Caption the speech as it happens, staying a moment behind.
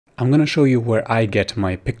I'm going to show you where I get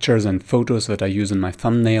my pictures and photos that I use in my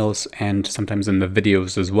thumbnails and sometimes in the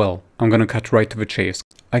videos as well. I'm going to cut right to the chase.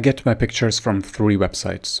 I get my pictures from 3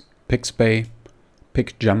 websites: Pixabay,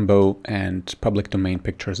 PicJumbo, and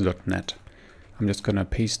publicdomainpictures.net. I'm just going to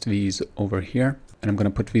paste these over here, and I'm going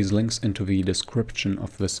to put these links into the description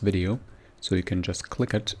of this video, so you can just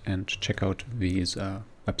click it and check out these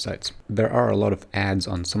websites. There are a lot of ads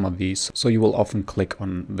on some of these, so you will often click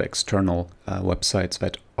on the external websites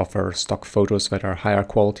that offer stock photos that are higher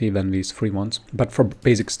quality than these free ones. But for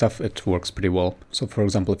basic stuff, it works pretty well. So for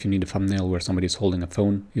example, if you need a thumbnail where somebody's holding a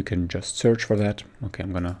phone, you can just search for that. Okay,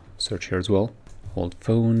 I'm gonna search here as well. Hold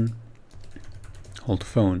phone.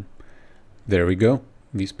 There we go.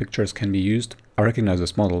 These pictures can be used. I recognize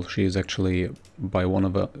this model. She is actually by one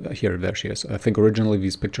of the... there she is. I think originally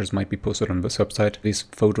these pictures might be posted on this website. These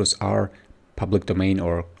photos are public domain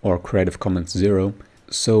or Creative Commons 0.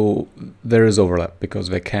 So there is overlap because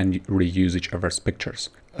they can reuse each other's pictures.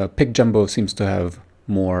 PicJumbo seems to have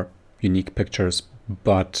more unique pictures,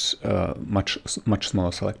 but much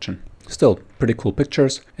smaller selection. Still, pretty cool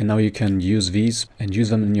pictures, and now you can use these and use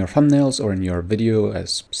them in your thumbnails or in your video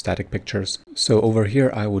as static pictures. So over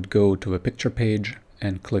here I would go to the picture page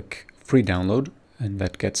and click free download, and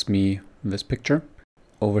that gets me this picture.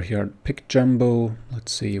 Over here PicJumbo,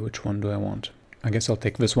 let's see, which one do I want? I guess I'll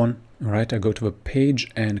take this one. Alright, I go to the page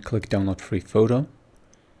and click download free photo.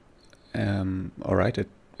 Alright, it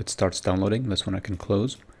starts downloading. This one I can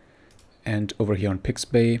close. And over here on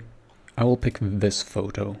Pixabay, I will pick this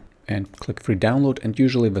photo and click free download, and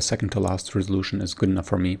usually the second to last resolution is good enough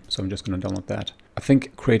for me, so I'm just going to download that. I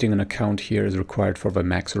think creating an account here is required for the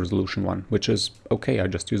max resolution one, which is okay. I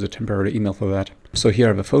just use a temporary email for that. So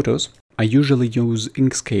here are the photos. I usually use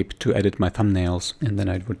Inkscape to edit my thumbnails, and then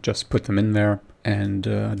I would just put them in there and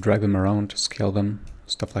drag them around, scale them,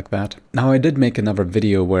 stuff like that. Now I did make another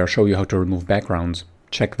video where I show you how to remove backgrounds.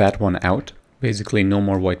 Check that one out. Basically no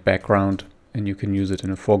more white background, and you can use it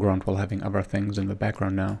in the foreground while having other things in the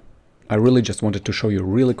background now. I really just wanted to show you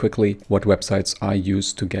really quickly what websites I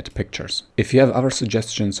use to get pictures. If you have other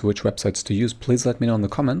suggestions which websites to use, please let me know in the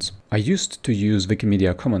comments. I used to use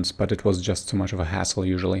Wikimedia Commons, but it was just too much of a hassle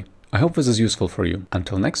usually. I hope this is useful for you.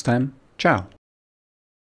 Until next time, ciao!